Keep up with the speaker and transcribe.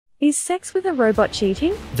Is sex with a robot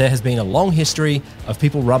cheating? There has been a long history of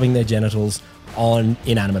people rubbing their genitals on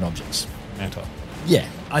inanimate objects. Matter. Yeah,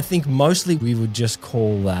 I think mostly we would just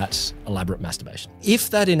call that elaborate masturbation.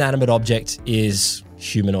 If that inanimate object is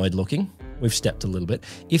humanoid looking, we've stepped a little bit.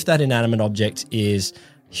 If that inanimate object is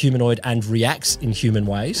humanoid and reacts in human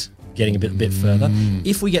ways, getting a bit further.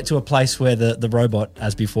 If we get to a place where the robot,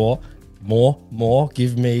 as before, more,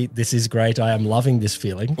 give me, this is great, I am loving this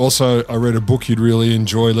feeling. Also, I read a book you'd really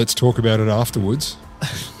enjoy. Let's talk about it afterwards.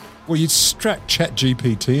 Well, you'd strap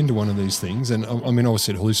ChatGPT into one of these things, and I mean,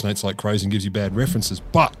 obviously it hallucinates like crazy and gives you bad references,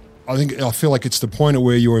 but I feel like it's the point at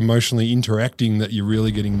where you're emotionally interacting that you're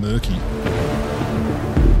really getting murky.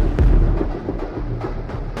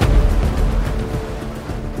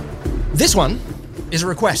 This one is a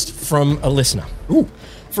request from a listener. Ooh.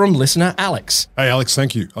 From listener Alex. Hey, Alex,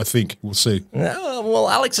 thank you. I think. We'll see. Well,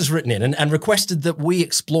 Alex has written in and requested that we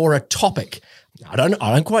explore a topic. I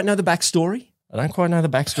don't quite know the backstory.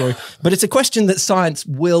 But it's a question that science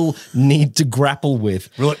will need to grapple with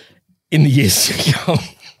in the years to come.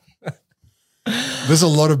 There's a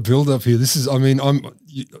lot of build-up here. This is, I mean,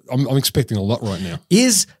 I'm expecting a lot right now.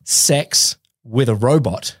 Is sex with a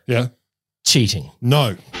robot cheating?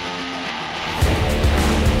 No.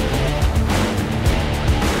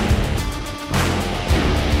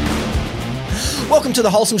 Welcome to The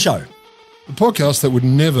Wholesome Show. The podcast that would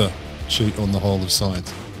never cheat on the whole of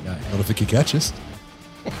science. No. Not if it could catch us.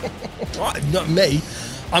 Not me.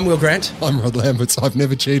 I'm Will Grant. I'm Rod Lamberts. I've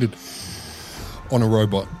never cheated on a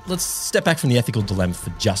robot. Let's step back from the ethical dilemma for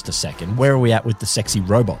just a second. Where are we at with the sexy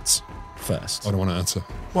robots first? I don't want to answer.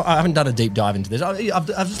 Well, I haven't done a deep dive into this. I've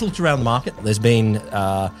just looked around the market. There's been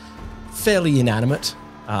fairly inanimate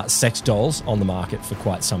sex dolls on the market for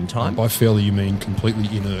quite some time. By fairly, you mean completely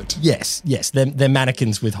inert? Yes. They're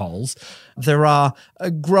mannequins with holes. There are a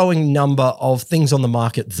growing number of things on the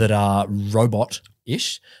market that are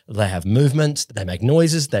robot-ish. They have movement, they make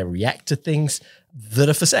noises, they react to things that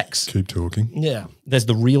are for sex. Keep talking. Yeah. There's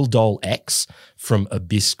the Real Doll X from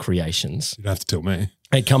Abyss Creations. You don't have to tell me.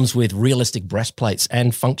 It comes with realistic breastplates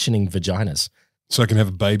and functioning vaginas. So I can have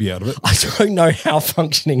a baby out of it? I don't know how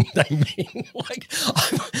functioning they mean. Like,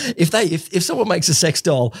 if someone makes a sex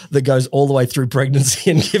doll that goes all the way through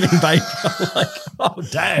pregnancy and giving baby, I'm like, oh,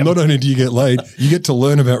 damn. Not only do you get laid, you get to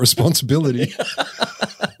learn about responsibility.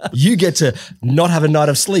 You get to not have a night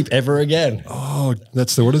of sleep ever again. Oh,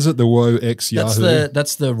 that's what is it? The Woe X Yahoo?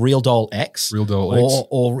 That's the Real Doll X. Real Doll X.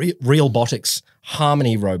 Or Realbotics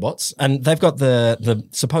Harmony robots. And they've got the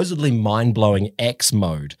supposedly mind-blowing X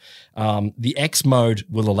mode. The X mode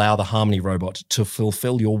will allow the Harmony robot to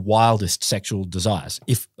fulfill your wildest sexual desires.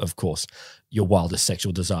 If, of course, your wildest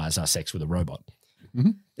sexual desires are sex with a robot. Mm-hmm.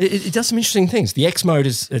 It does some interesting things. The X mode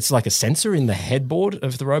it's like a sensor in the headboard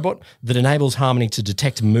of the robot that enables Harmony to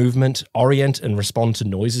detect movement, orient, and respond to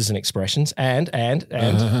noises and expressions. It's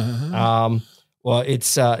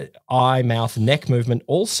eye, mouth, neck movement.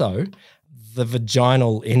 Also, the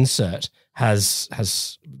vaginal insert has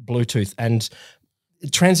Bluetooth and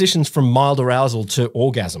it transitions from mild arousal to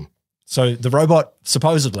orgasm. So the robot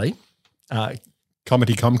supposedly,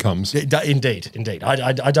 Comedy comes. Indeed.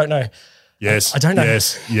 I don't know. Yes. I don't know.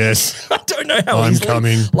 Yes. I don't know how I'm easily.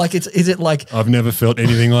 coming. Like, is it like I've never felt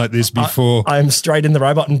anything like this before. I'm straight in the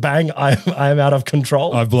robot and bang, I am out of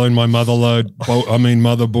control. I've blown my motherboard.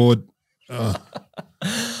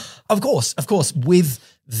 Of course, with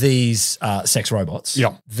these sex robots,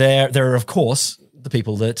 there are, of course,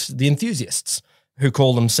 the enthusiasts who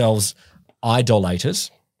call themselves idolaters.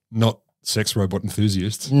 Not sex robot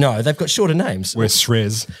enthusiasts. No, they've got shorter names. We're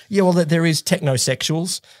Shrez. Yeah, well, there is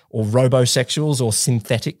technosexuals or robosexuals or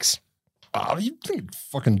synthetics. Oh, you think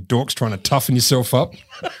fucking dorks trying to toughen yourself up?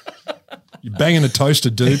 You're banging a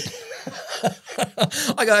toaster, dude.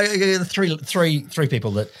 I got three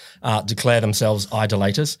people that declare themselves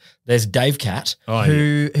idolaters. There's Dave Cat,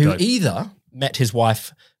 who either met his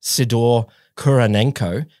wife Sidor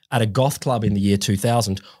Kuranenko at a goth club in the year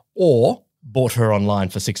 2000 or bought her online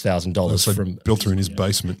for $6,000 built her in his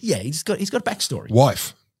basement. Yeah, he's got a backstory.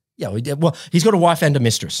 Wife. Yeah, well, he's got a wife and a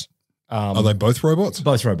mistress. Are they both robots?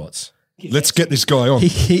 Both robots. Let's get this guy on.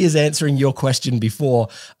 He is answering your question before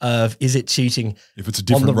of is it cheating if it's a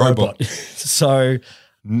different on the robot? So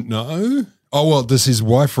no. Oh well, does his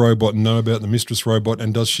wife robot know about the mistress robot,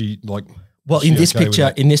 and does she like? Well, in this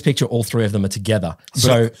picture, all three of them are together. But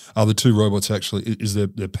so are the two robots actually? Is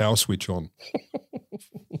their power switch on?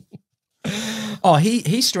 Oh,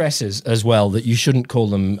 he stresses as well that you shouldn't call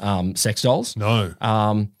them sex dolls. No.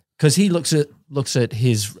 Because he looks at looks at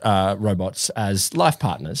his robots as life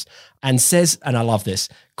partners and says, and I love this,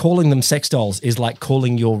 calling them sex dolls is like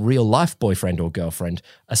calling your real life boyfriend or girlfriend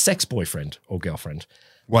a sex boyfriend or girlfriend.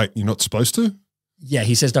 Wait, you're not supposed to? Yeah,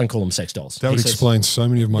 he says don't call them sex dolls. That would explain so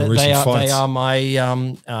many of my recent they are, fights. They are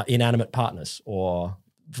my inanimate partners or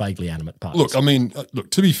vaguely animate partners. Look, I mean,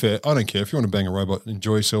 to be fair, I don't care. If you want to bang a robot,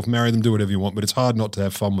 enjoy yourself, marry them, do whatever you want, but it's hard not to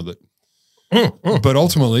have fun with it. But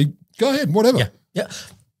ultimately, go ahead, whatever. Yeah.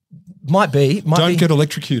 Might be. Don't get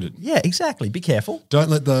electrocuted. Yeah, exactly. Be careful. Don't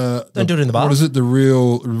let Don't do it in the bath. What is it? The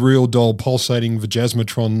real doll pulsating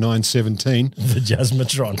Vajasmatron 917.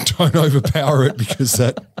 Vajasmatron. Don't overpower it because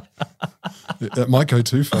that might go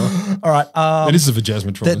too far. All right. It is the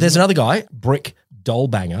Vajasmatron. There's another guy, Brick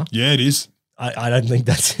Dollbanger. Yeah, it is. I don't think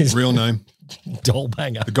that's his Real name.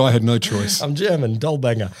 Dollbanger. The guy had no choice. I'm German,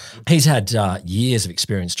 Dollbanger. He's had years of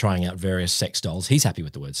experience trying out various sex dolls. He's happy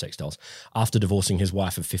with the word sex dolls after divorcing his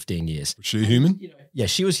wife of 15 years. Was she human? Yeah,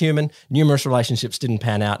 she was human. Numerous relationships didn't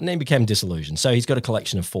pan out and then became disillusioned. So he's got a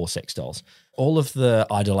collection of 4 sex dolls. All of the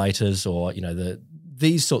idolaters or,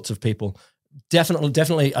 these sorts of people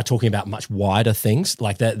definitely are talking about much wider things.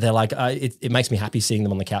 Like they're like, it makes me happy seeing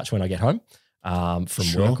them on the couch when I get home. From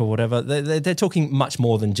work or whatever. They're talking much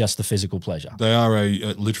more than just the physical pleasure. They are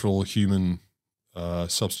a literal human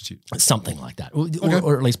substitute. Something like that,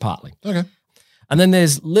 or at least partly. Okay. And then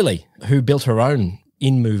there's Lily, who built her own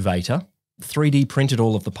InMovator, 3D printed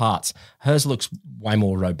all of the parts. Hers looks way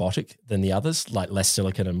more robotic than the others, like less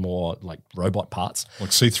silicon and more like robot parts.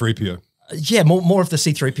 Like C-3PO. Yeah, more of the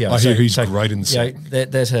C-3PO. I hear he's great in the scene.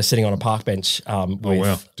 There's her sitting on a park bench. Oh,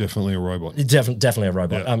 wow. Definitely a robot. Definitely a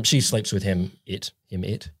robot. Yeah. She sleeps with him, it.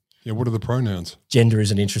 Yeah, what are the pronouns? Gender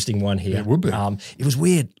is an interesting one here. It would be. It was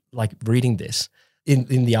weird, like reading this in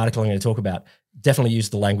the article I'm going to talk about. Definitely use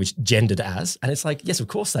the language gendered as, and it's like, yes, of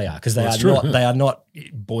course they are, because they They are not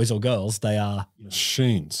boys or girls. They are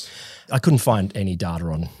machines. I couldn't find any data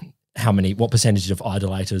on what percentage of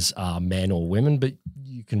idolaters are men or women, but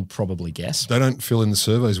you can probably guess. They don't fill in the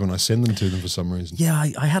surveys when I send them to them for some reason. Yeah,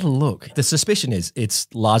 I had a look. The suspicion is it's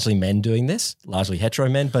largely men doing this, largely hetero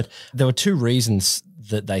men, but there were 2 reasons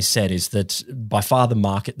that they said is that by far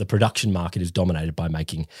the production market is dominated by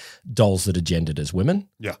making dolls that are gendered as women.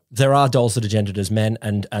 Yeah. There are dolls that are gendered as men,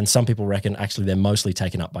 and some people reckon actually they're mostly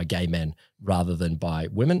taken up by gay men rather than by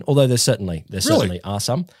women, although there certainly are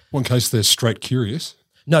some. Well, in case they're straight curious.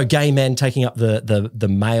 No, gay men taking up the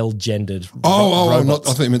male gendered. I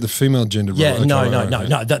thought you meant the female gendered. Yeah, okay, no.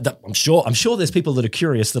 I'm sure there's people that are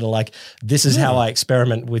curious that are like, this is how I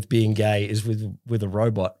experiment with being gay is with a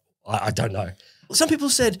robot. I don't know. Some people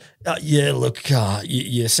said,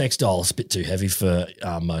 your sex doll's a bit too heavy for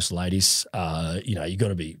most ladies. You got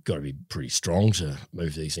to be pretty strong to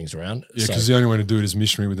move these things around. Yeah, because the only way to do it is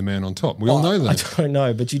missionary with a man on top. We all know that. I don't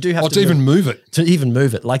know, but you do have to even move it. To even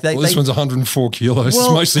move it, like this one's 104 kilos. It's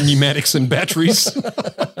mostly pneumatics and batteries.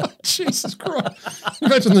 Jesus Christ!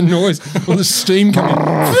 Imagine the noise or the steam coming.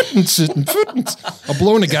 I'm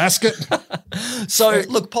blowing a gasket. So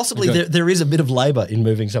look, possibly there is a bit of labour in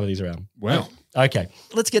moving some of these around. Wow. Okay,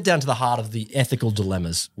 let's get down to the heart of the ethical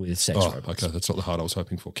dilemmas with sex robots. Okay, that's not the heart I was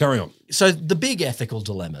hoping for. Carry on. So the big ethical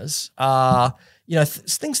dilemmas are,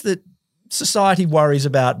 things that society worries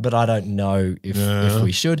about, but I don't know if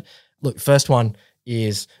we should. Look, first one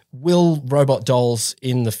is, will robot dolls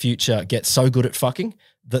in the future get so good at fucking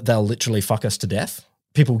that they'll literally fuck us to death?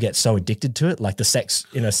 People get so addicted to it, like the sex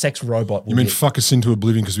in a sex robot. You mean fuck us into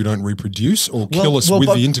oblivion because we don't reproduce, or kill us with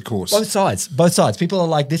the intercourse? Both sides. People are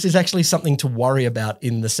like, this is actually something to worry about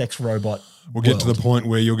in the sex robot. We'll get to the point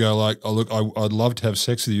where you'll go like, oh look, I'd love to have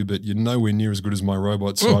sex with you, but you're nowhere near as good as my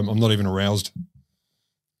robot, so I'm not even aroused.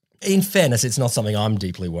 In fairness, it's not something I'm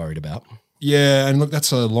deeply worried about. Yeah, and look,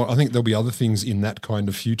 that's a lot. I think there'll be other things in that kind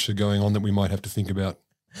of future going on that we might have to think about.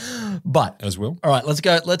 But as well. All right, let's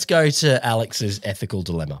go to Alex's ethical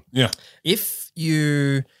dilemma. Yeah. If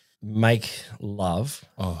you make love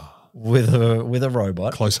with a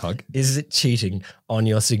robot, close hug, is it cheating on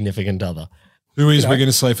your significant other? Who is, we're going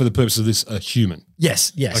to say for the purpose of this, a human?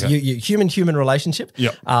 Yes. Okay. You human relationship.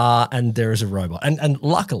 Yep. And there is a robot. And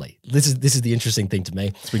luckily, this is the interesting thing to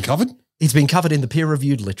me. It's been covered? It's been covered in the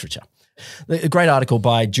peer-reviewed literature. A great article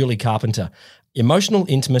by Julie Carpenter, Emotional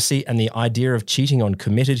Intimacy and the Idea of Cheating on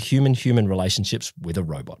Committed Human-Human Relationships with a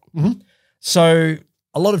Robot. Mm-hmm. So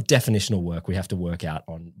a lot of definitional work we have to work out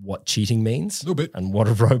on what cheating means, a little bit, and what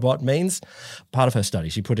a robot means. Part of her study,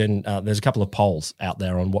 she put in, there's a couple of polls out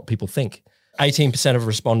there on what people think. 18% of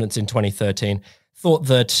respondents in 2013 thought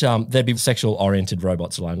that there'd be sexual-oriented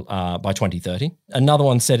robots alone by 2030. Another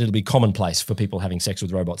one said it'll be commonplace for people having sex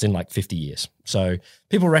with robots in like 50 years. So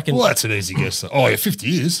people reckon... Well, that's an easy guess. Oh, yeah, 50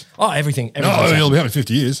 years. Oh, everything. No, it'll be happening in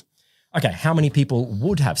 50 years. Okay, how many people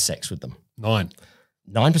would have sex with them? 9.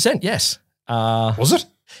 9%, yes. Was it?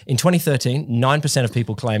 In 2013, 9% of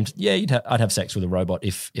people claimed, yeah, I'd have sex with a robot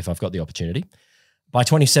if I've got the opportunity. By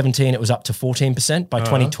 2017, it was up to 14%. By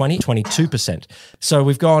 2020, 22%. So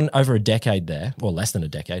we've gone over a decade there, or less than a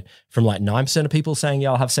decade, from like 9% of people saying,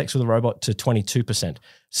 yeah, I'll have sex with a robot to 22%.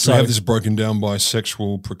 So Do we have this broken down by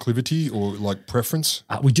sexual proclivity or like preference?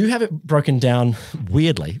 We do have it broken down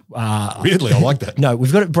weirdly. Weirdly, I like that. No,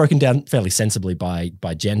 we've got it broken down fairly sensibly by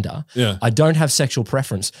gender. Yeah. I don't have sexual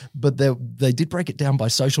preference, but they did break it down by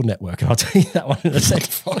social network, and I'll tell you that one in a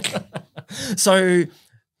second. So,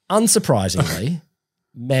 unsurprisingly,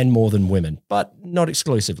 men more than women, but not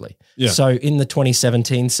exclusively. Yeah. So, in the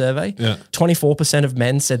 2017 survey, 24% of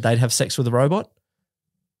men said they'd have sex with a robot.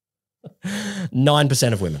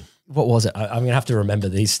 9% of women. What was it? I'm going to have to remember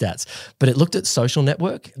these stats. But it looked at social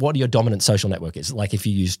network. What your dominant social network is. Like if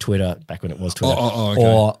you use Twitter, back when it was Twitter, okay.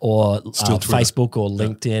 or Still Twitter. Facebook or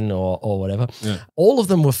LinkedIn or whatever. Yeah. All of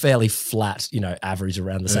them were fairly flat, average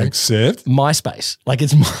around the same. Except? MySpace. Like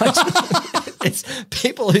it's it's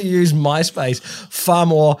people who use MySpace far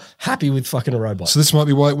more happy with fucking a robot. So this might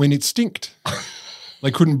be why it went extinct. They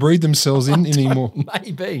couldn't breed themselves in anymore.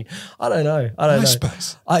 Maybe. I don't know.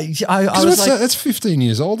 MySpace. I was like, that's 15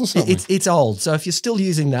 years old or something. It's old. So if you're still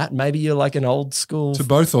using that, maybe you're like an old school. To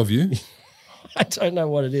both of you. I don't know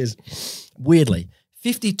what it is. Weirdly,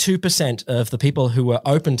 52% of the people who were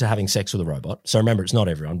open to having sex with a robot, so remember it's not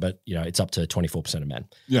everyone, but it's up to 24% of men,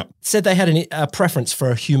 Yeah. said they had a preference for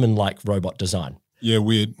a human-like robot design. Yeah,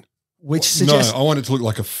 weird. Which suggests... No, I want it to look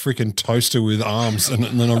like a freaking toaster with arms, and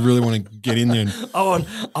then I really want to get in there and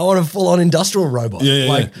I want a full-on industrial robot.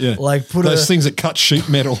 Yeah. Like put those things that cut sheet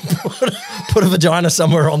metal. put a vagina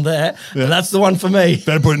somewhere on there, and that's the one for me.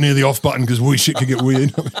 Better put it near the off button because shit could get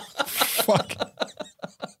weird. Fuck.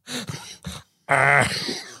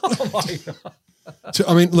 Oh my God. So,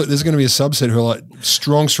 I mean, look, there's going to be a subset who are like,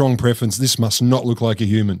 strong preference. This must not look like a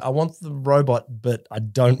human. I want the robot, but I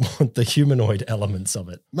don't want the humanoid elements of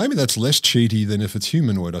it. Maybe that's less cheaty than if it's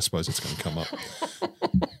humanoid. I suppose it's going to come up.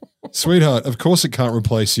 Sweetheart, of course it can't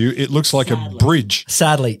replace you. It looks like a bridge.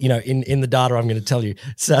 Sadly, in the data I'm going to tell you,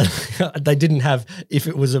 sadly, they didn't have if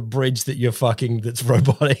it was a bridge that you're fucking that's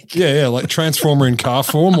robotic. Yeah, like transformer in car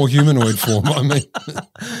form or humanoid form. I mean,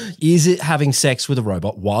 is it having sex with a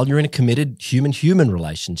robot while you're in a committed human-human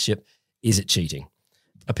relationship? Is it cheating?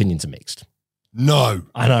 Opinions are mixed. No.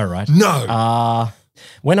 I know, right? No.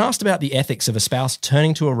 When asked about the ethics of a spouse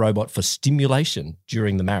turning to a robot for stimulation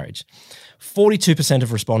during the marriage, 42%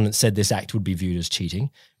 of respondents said this act would be viewed as cheating,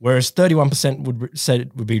 whereas 31% said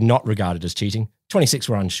it would be not regarded as cheating. 26%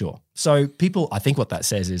 were unsure. So people, I think what that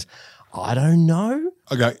says is, I don't know.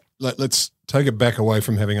 Okay, let's take it back away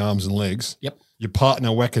from having arms and legs. Yep. Your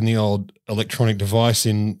partner whacking the old electronic device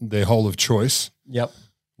in their hole of choice. Yep.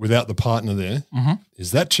 Without the partner there. Mm-hmm. Is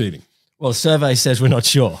that cheating? Well, the survey says we're not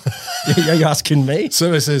sure. Are you asking me?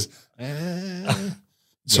 Survey says,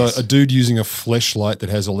 So Yes. a dude using a fleshlight that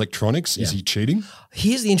has electronics, is he cheating?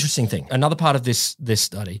 Here's the interesting thing. Another part of this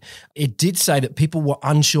study, it did say that people were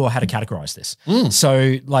unsure how to categorize this.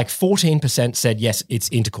 So like 14% said, yes, it's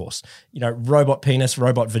intercourse. Robot penis,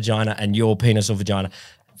 robot vagina, and your penis or vagina.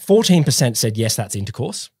 14% said, yes, that's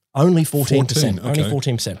intercourse. Only 14%. Only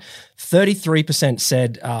 14%. 33%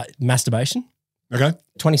 said masturbation. Okay.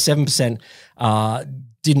 27%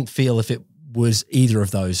 didn't feel if it was either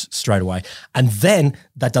of those straight away. And then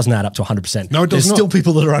that doesn't add up to 100%. No, it does There's not. still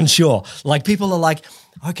people that are unsure. Like people are like,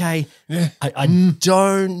 okay, I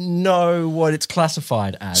don't know what it's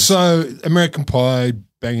classified as. So American Pie,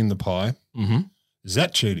 banging the pie, is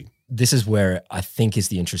that cheating? This is where I think is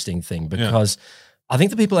the interesting thing because I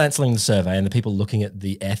think the people answering the survey and the people looking at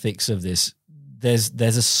the ethics of this,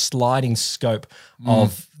 there's a sliding scope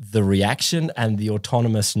of the reaction and the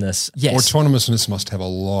autonomousness. Yes. Autonomousness must have a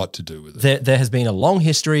lot to do with it. There has been a long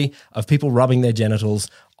history of people rubbing their genitals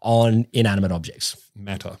on inanimate objects.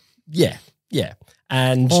 Matter. Yeah.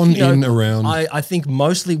 And around. I think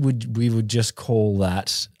mostly we would just call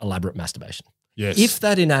that elaborate masturbation. Yes. If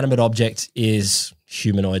that inanimate object is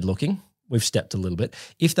humanoid looking, we've stepped a little bit.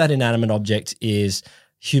 If that inanimate object is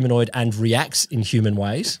humanoid and reacts in human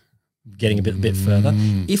ways, getting a bit further.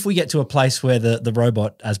 If we get to a place where the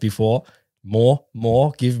robot, as before,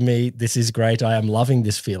 more, give me, this is great, I am loving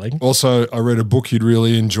this feeling. Also, I read a book you'd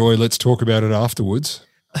really enjoy. Let's talk about it afterwards.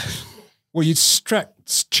 Well, you strap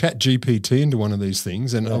ChatGPT into one of these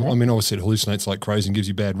things, and I mean, obviously it hallucinates like crazy and gives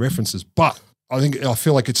you bad references, but I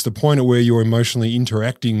feel like it's the point at where you're emotionally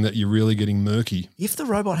interacting that you're really getting murky. If the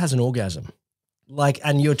robot has an orgasm,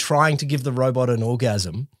 and you're trying to give the robot an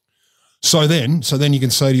orgasm. So then you can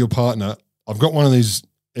say to your partner, I've got one of these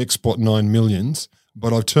Xbot 9 millions,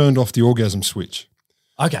 but I've turned off the orgasm switch.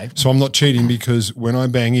 Okay. So I'm not cheating because when I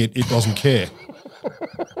bang it doesn't care.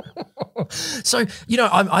 So,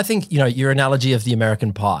 I think, your analogy of the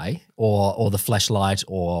American Pie or the fleshlight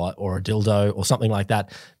or a dildo or something like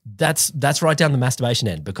that, that's right down the masturbation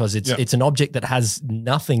end because it's an object that has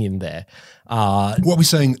nothing in there. What are we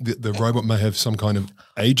saying? The robot may have some kind of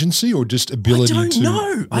agency or just ability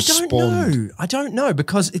to respond? I don't know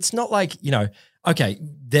because it's not like, okay,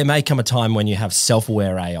 there may come a time when you have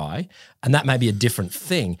self-aware AI and that may be a different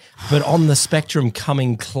thing. But on the spectrum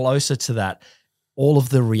coming closer to that, all of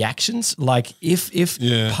the reactions,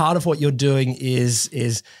 if part of what you're doing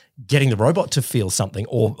is getting the robot to feel something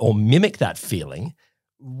or mimic that feeling,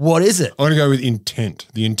 what is it? I'm going to go with intent.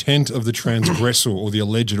 The intent of the transgressor or the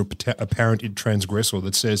alleged or apparent transgressor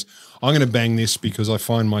that says, I'm going to bang this because I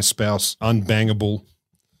find my spouse unbangable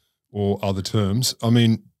or other terms. I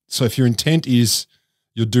mean, so if your intent is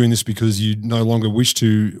you're doing this because you no longer wish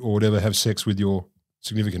to or whatever have sex with your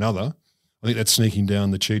significant other, I think that's sneaking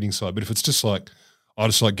down the cheating side. But if it's just like, I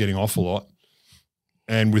just like getting off a lot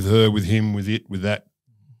and with her, with him, with it, with that,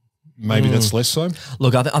 maybe that's less so.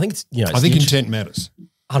 Look, I think it's, I think intent matters.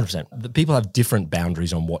 100%. The people have different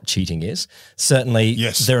boundaries on what cheating is. Certainly,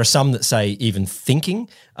 there are some that say even thinking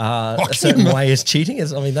a certain way is cheating.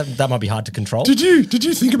 I mean, that might be hard to control. Did you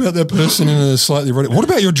think about that person in a slightly erotic? What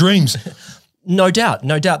about your dreams? No doubt.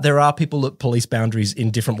 There are people that police boundaries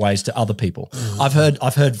in different ways to other people. I've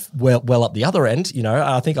heard well up the other end.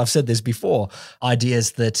 I think I've said this before.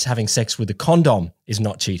 Ideas that having sex with a condom is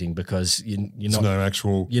not cheating because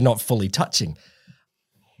you're not fully touching.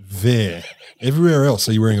 There. Everywhere else,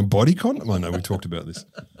 are you wearing a body condom? I know we talked about this.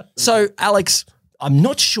 So, Alex, I'm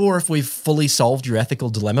not sure if we've fully solved your ethical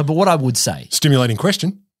dilemma, but what I would say. Stimulating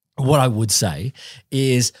question. What I would say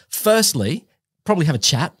is, firstly, probably have a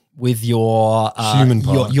chat with your human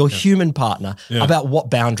partner, human partner about what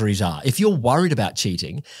boundaries are. If you're worried about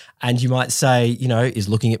cheating and you might say, is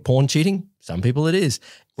looking at porn cheating? Some people it is.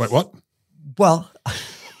 Wait, what? Well,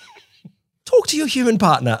 talk to your human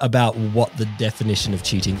partner about what the definition of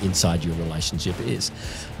cheating inside your relationship is.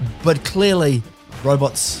 But clearly,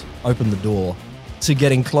 robots open the door to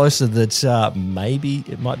getting closer that maybe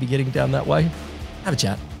it might be getting down that way. Have a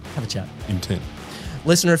chat. Intent.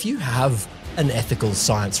 Listener, if you have an ethical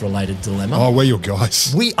science-related dilemma. Oh, we're your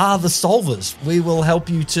guys. We are the solvers. We will help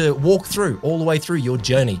you to walk through, all the way through your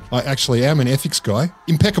journey. I actually am an ethics guy.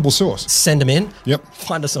 Impeccable source. Send them in. Yep.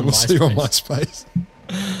 Find us on We'll MySpace. see you on MySpace.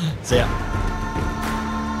 See ya.